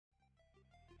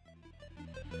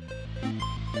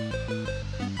Hey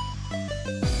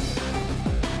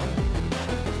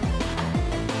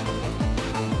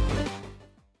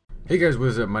guys, what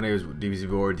is up? My name is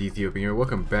dbzethioboy here.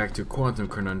 Welcome back to Quantum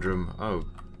Conundrum. Oh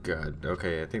god,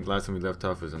 okay, I think the last time we left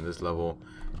off was on this level,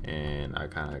 and I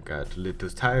kind of got a little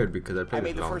tired because I played I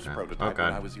made it a the long first time. prototype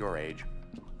when I was your age.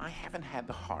 I haven't had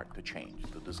the heart to change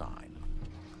the design.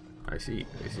 I see.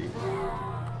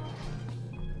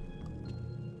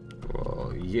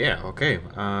 Well, yeah, okay.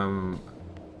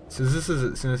 Since this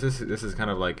is kind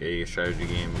of like a strategy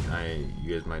game,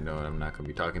 you guys might know I'm not gonna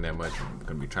be talking that much. I'm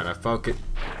gonna be trying to focus.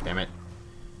 Damn it!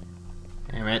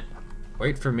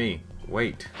 Wait for me.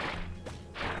 Wait,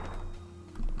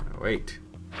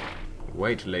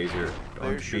 laser.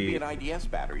 There should be an IDS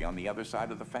battery on the other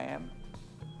side of the fan.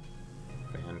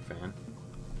 Fan.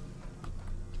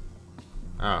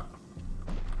 Oh.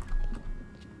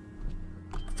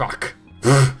 Fuck.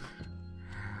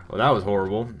 Well, that was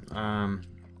horrible.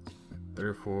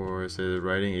 Therefore, it says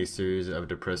writing a series of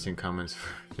depressing comments.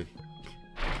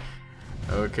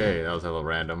 Okay, that was hella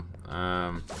random.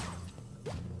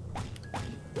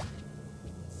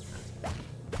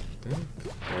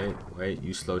 Wait,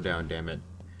 you slow down, damn it.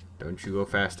 Don't you go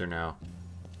faster now.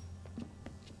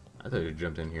 I thought you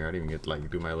jumped in here. I didn't even get to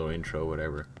like do my little intro,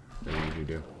 whatever that you usually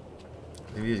do.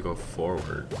 Maybe just go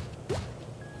forward.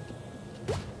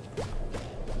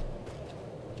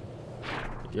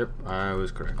 Yep, I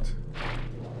was correct.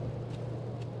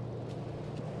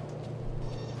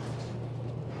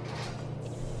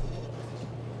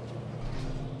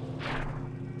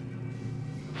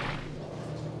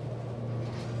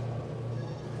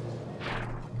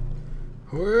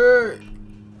 Wait.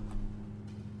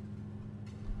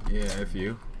 Yeah, F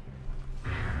you.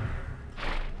 How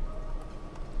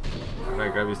do I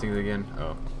grab these things again?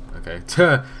 Oh, okay.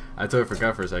 I totally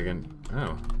forgot for a second.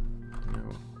 Oh. No.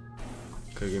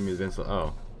 Could've given me the pencil.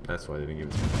 Oh, that's why they didn't give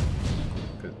it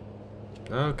to me.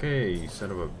 Okay, you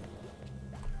son of a...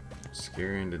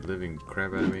 scaring the living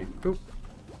crap out of me. Boop.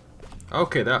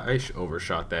 Okay, that I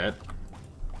overshot that.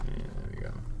 Yeah, there we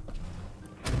go.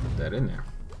 Put that in there.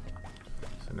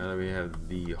 So now that we have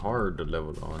the hard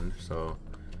level on, so...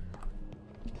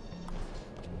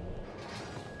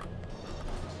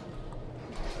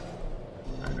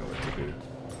 I know what to do.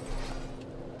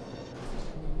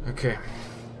 Okay.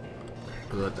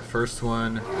 Pull out the first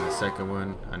one and the second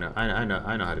one. I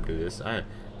know how to do this. I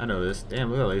know this.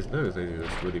 Damn, look at this. Look at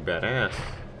this. It's really badass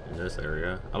in this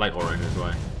area. I like orange this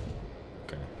way.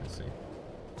 Okay, let's see.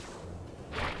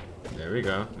 There we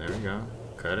go.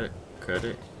 Cut it.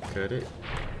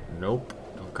 Nope.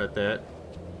 Don't cut that.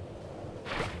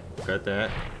 Cut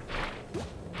that.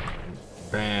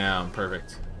 Bam.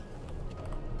 Perfect.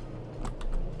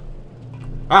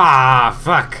 Ah,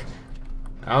 fuck.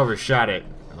 I overshot it.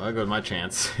 Well, there goes my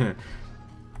chance. I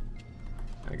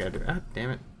gotta do. Ah, damn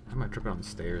it! How am I tripping on the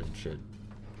stairs and shit?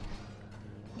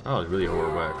 Oh, it's really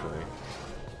horrible, actually.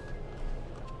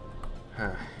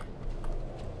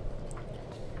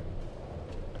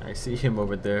 I see him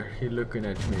over there. He's looking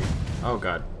at me. Oh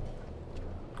god.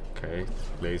 Okay,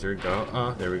 laser, go.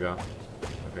 Oh, there we go.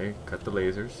 Okay, cut the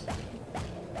lasers.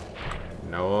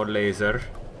 No laser.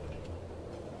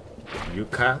 You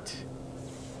cut.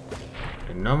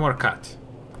 And no more cut.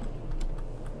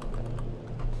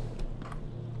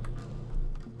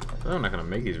 I'm not gonna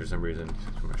make these for some reason. It's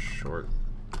too much short.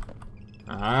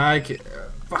 I can't.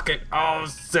 Fuck it. I'll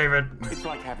save it. It's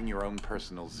like having your own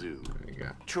personal zoo. There you go.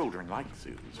 Children like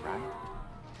zoos, right?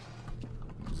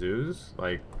 Zoos?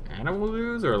 Like animal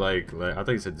zoos? Or like I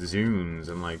thought you said zoons.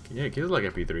 I'm like, yeah, kids like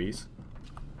MP3s.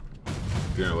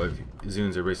 You know what?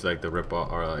 Zoons are basically like the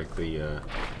rip-off, or like the,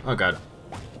 oh god.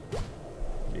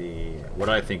 What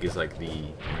I think is like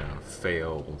the,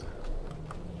 failed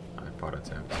iPod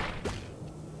attempt.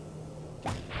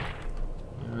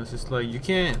 It's just like, you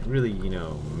can't really,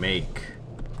 make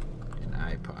an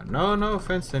iPod. No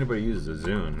offense to anybody who uses a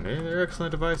Zune. They're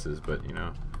excellent devices, but,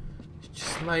 it's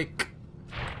just like...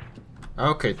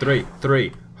 Okay, three.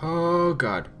 Oh,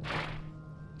 God.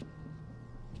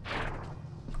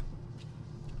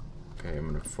 Okay, I'm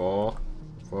gonna fall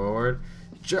forward.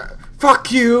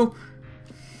 Fuck you!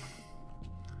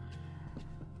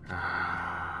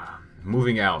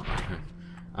 Moving out.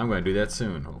 I'm gonna do that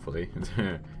soon, hopefully.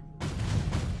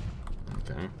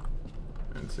 Okay.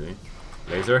 Let's see.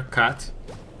 Laser, cut.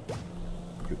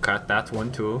 You cut that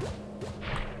one too.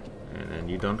 And then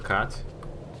you don't cut.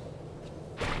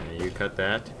 And you cut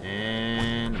that.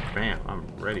 And bam, I'm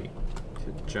ready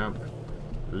to jump.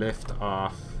 Lift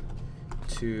off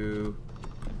to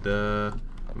the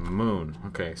moon.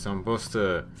 Okay, so I'm supposed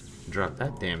to drop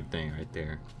that damn thing right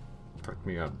there. Fuck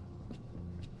me up.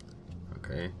 Okay.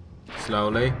 Okay.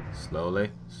 Slowly,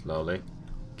 slowly, slowly.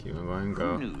 Keep on going,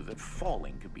 go. Who knew that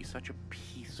falling could be such a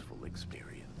peaceful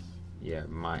experience? Yeah,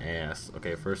 my ass.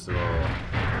 Okay, first of all,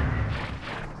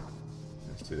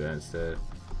 let's do that instead.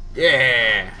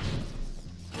 Yeah!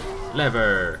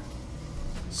 Lever!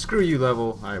 Screw you,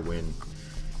 level. I win.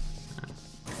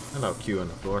 Hello, Q on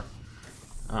the floor.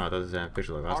 Oh, that doesn't have a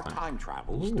picture like last Our time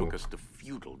travels Ooh. took us to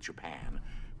feudal Japan,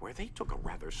 where they took a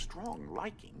rather strong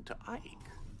liking to Ike.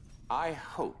 I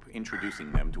hope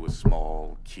introducing them to a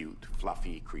small, cute,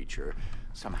 fluffy creature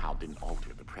somehow didn't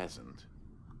alter the present.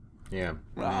 Yeah.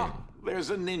 Ah, there's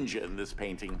a ninja in this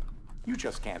painting. You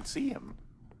just can't see him.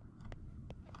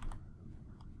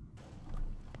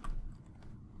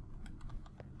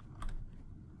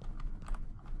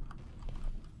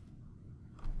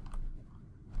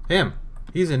 Him!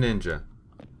 He's a ninja.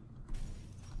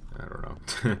 I don't know.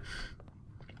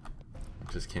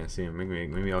 Just can't see him.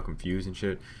 Maybe all confused and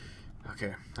shit.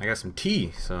 Okay, I got some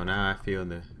tea, so now I feel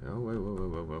the... Oh,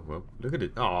 whoa. Look at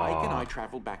it. Oh. Ike and I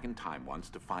traveled back in time once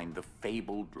to find the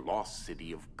fabled lost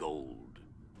city of gold.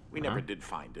 We never did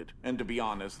find it, and to be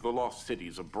honest, the lost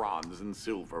cities of bronze and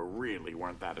silver really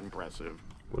weren't that impressive.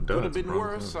 Well, Could have been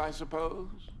worse, I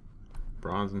suppose.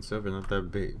 Bronze and silver, not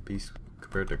that big piece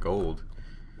compared to gold.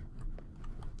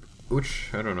 Which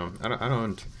I don't know.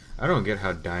 I don't get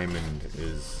how diamond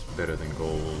is better than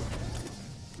gold.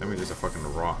 I mean, just a fucking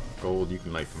rock. Gold, you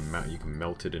can like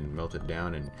melt it and melt it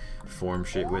down and form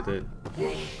shit with it.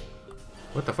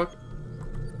 What the fuck?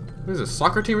 What is this, a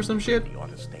soccer team or some shit? You ought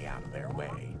to stay out of their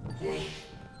way.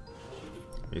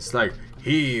 It's like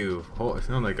HEAVE. Oh, it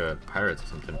sounds like a pirates or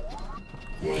something.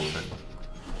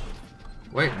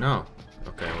 Wait, no.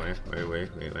 Okay,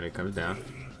 wait. When it comes down.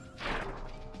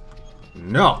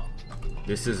 No!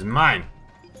 This is mine!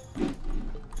 Get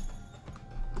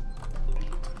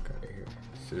out of here.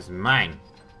 This is mine.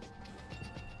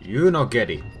 You no get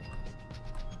it.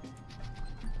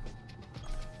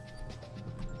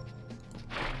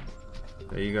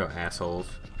 There you go, assholes.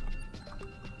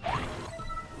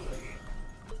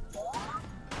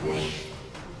 Wait,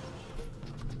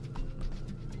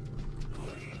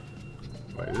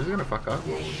 is this gonna fuck up?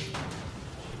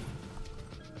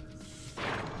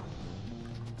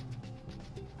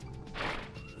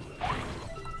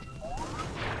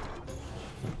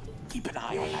 Keep an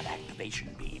eye on that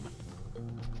activation beam.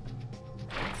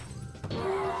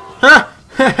 Ha!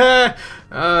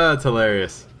 Oh, that's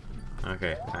hilarious.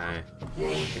 Okay, I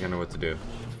think I know what to do.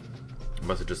 I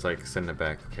must have just like send it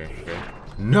back. Okay.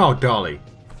 No, Dolly!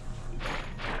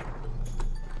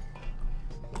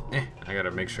 I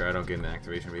gotta make sure I don't get an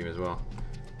activation beam as well.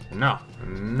 No,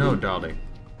 Dolly.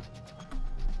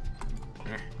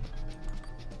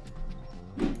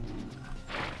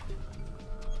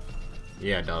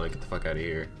 Yeah, Dolly, get the fuck out of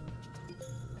here.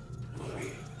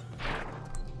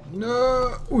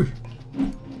 No! Ooh.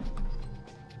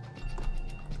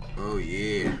 Oh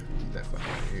yeah, get that fuck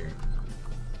out of here.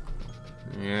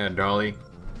 Yeah, Dolly.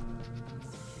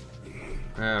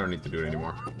 I don't need to do it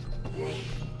anymore.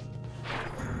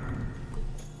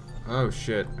 Oh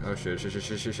shit.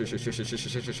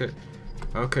 Shit.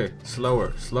 Okay,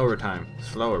 slower time.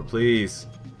 Slower, please.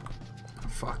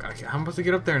 Fuck, I'm supposed to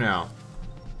get up there now.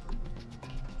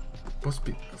 Supposed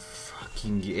to be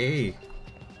fucking yay.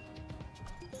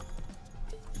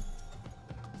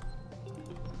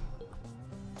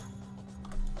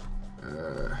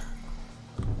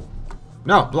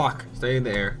 No, block. Stay in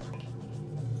the air.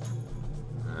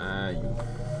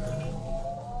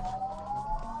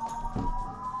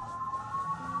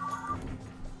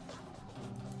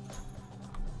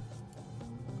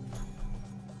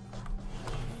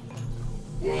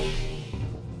 You.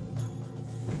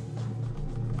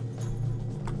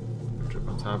 Trip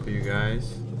on top of you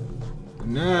guys.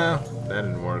 No, that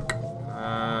didn't work.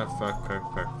 Fuck.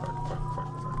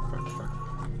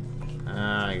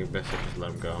 I guess I just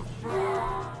let him go.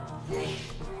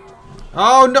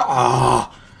 Oh no!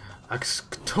 Oh, I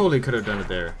totally could have done it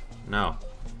there. No,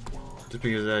 just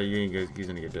because he's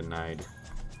gonna get denied.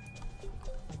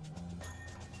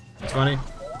 It's funny.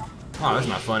 Oh, that's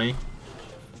not funny.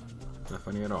 Not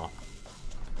funny at all.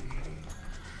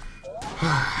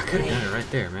 I could have done it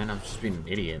right there, man. I'm just being an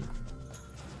idiot.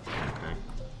 Okay.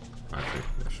 Actually,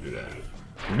 I should do that.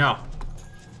 No!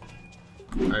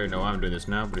 I don't know why I'm doing this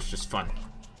now, but it's just fun.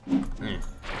 There you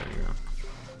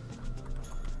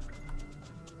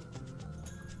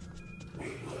go.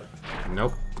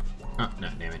 Nope. Oh, no,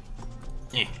 damn it.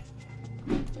 Get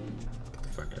the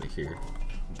fuck out of here.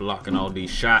 Blocking all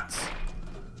these shots.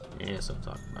 Yeah, that's what I'm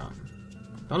talking about.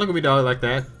 Don't look at me, Dolly, like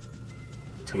that.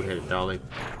 Two-headed Dolly.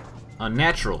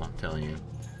 Unnatural, I'm telling you.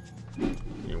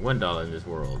 You're $1 in this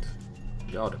world.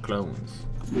 Y'all the clones.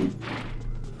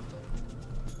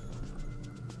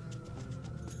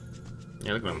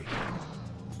 Yeah, look at them.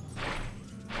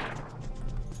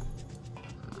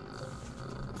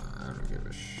 I don't give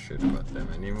a shit about them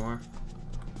anymore.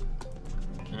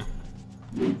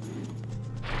 Okay,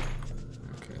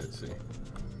 let's see.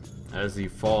 As he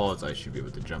falls, I should be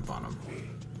able to jump on him.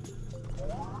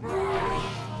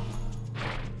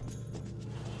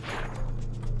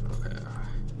 Okay.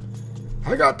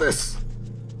 I got this!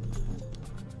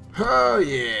 Oh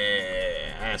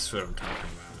yeah! That's what I'm talking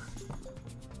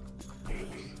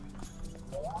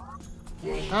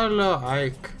about. Hello,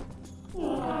 Ike.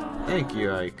 Thank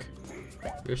you, Ike.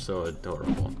 You're so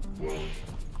adorable. Okay,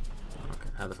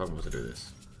 how the fuck am I supposed to do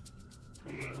this?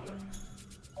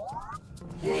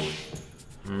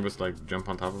 I'm just like jump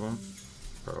on top of him?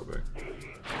 Probably.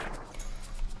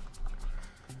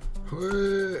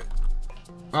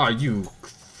 Oh, you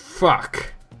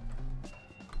fuck.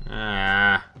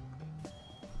 Ah.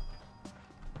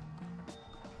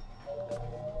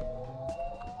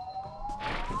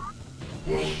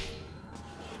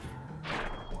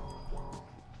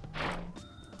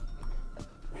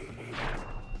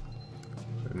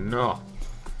 No.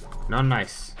 Not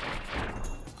nice.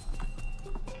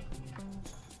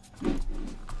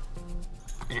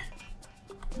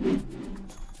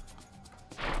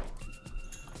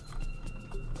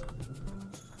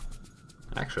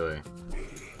 Actually.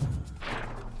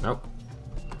 Nope.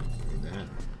 That.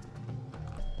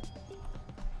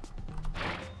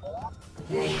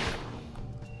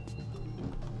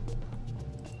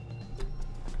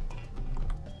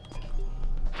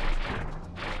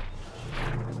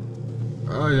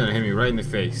 Oh, he's gonna hit me right in the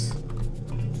face.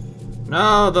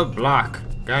 No, the block.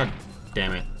 God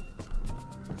damn it.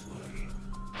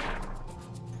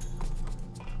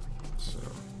 So.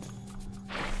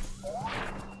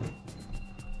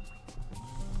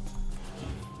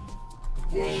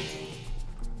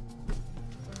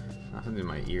 Nothing in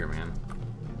my ear, man.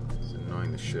 It's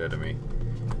annoying the shit out of me.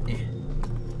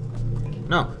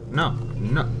 No, no,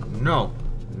 no, no,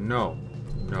 no,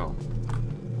 no.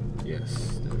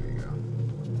 Yes, there we go.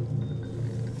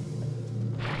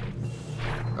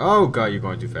 Oh god, you're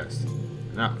going too fast.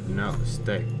 No, no,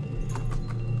 stay.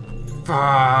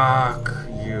 Fuck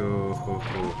you.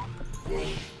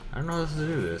 I don't know how to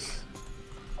do this.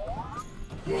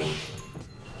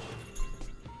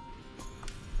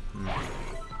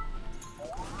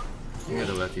 You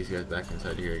gotta let these guys back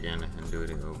inside here again and do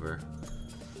it over.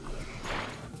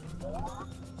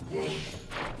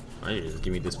 Why you just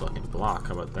give me this fucking block?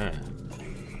 How about that?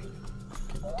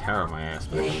 Can tear my ass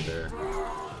back up there.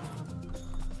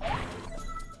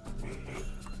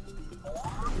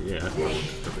 Yeah, that's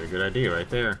probably a good idea right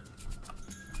there.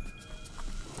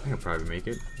 I can probably make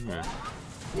it. Yeah.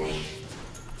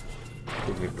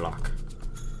 Give me block.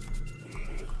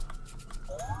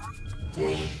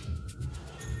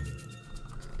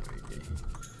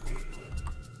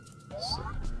 So,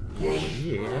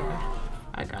 yeah.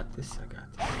 I got this, I got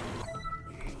this.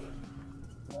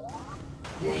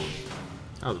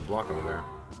 Oh, there's a block over there.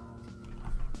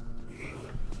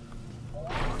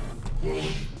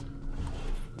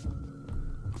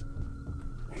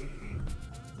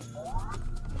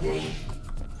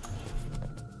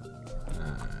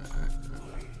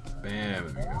 Bam, there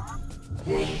we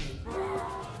go.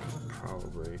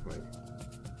 Probably, wait.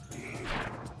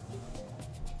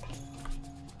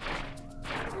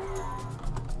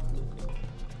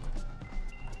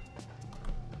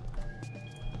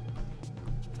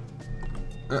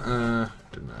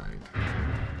 Denied.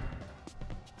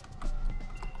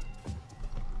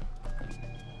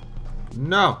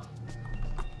 No!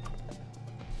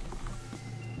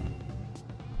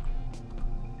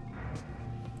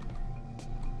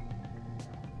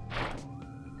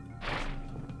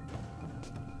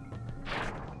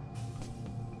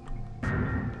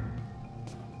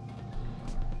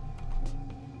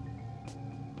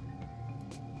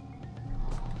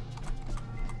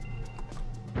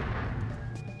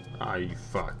 Ah, you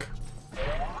fuck.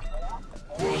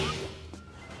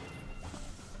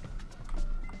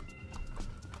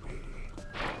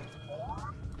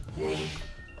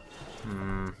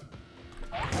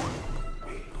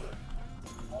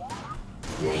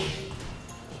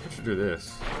 I should do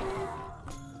this.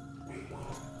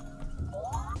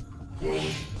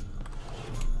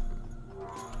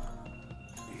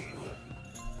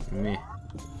 Meh.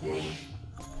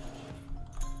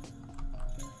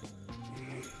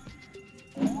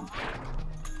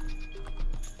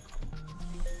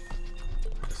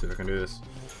 Let's see if I can do this.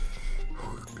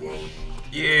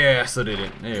 Yeah, I still did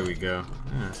it. There we go.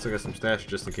 Yeah, I still got some stash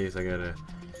just in case I gotta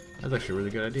That's actually a really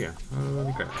good idea.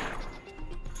 Holy crap.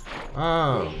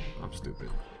 Oh, I'm stupid.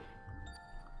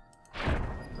 I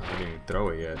didn't even throw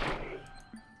it yet.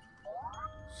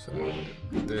 So,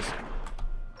 this.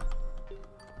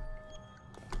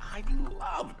 I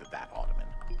loved that ottoman.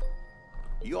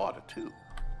 You ought to too.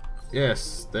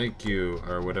 Yes, thank you,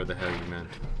 or whatever the hell you meant.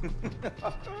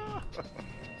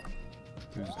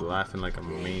 Dude's laughing like a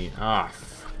mean. Ah,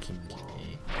 fucking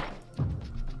me.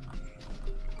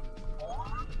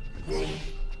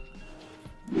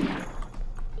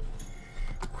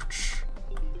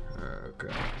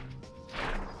 Okay.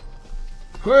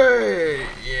 Hey,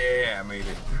 yeah, I made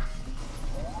it.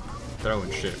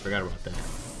 Throwing shit. Forgot about that.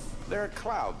 There are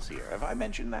clouds here. Have I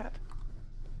mentioned that?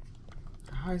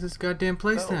 How is this goddamn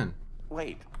place then?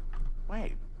 Wait.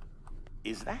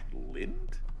 Is that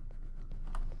lint?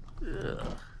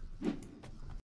 Ugh.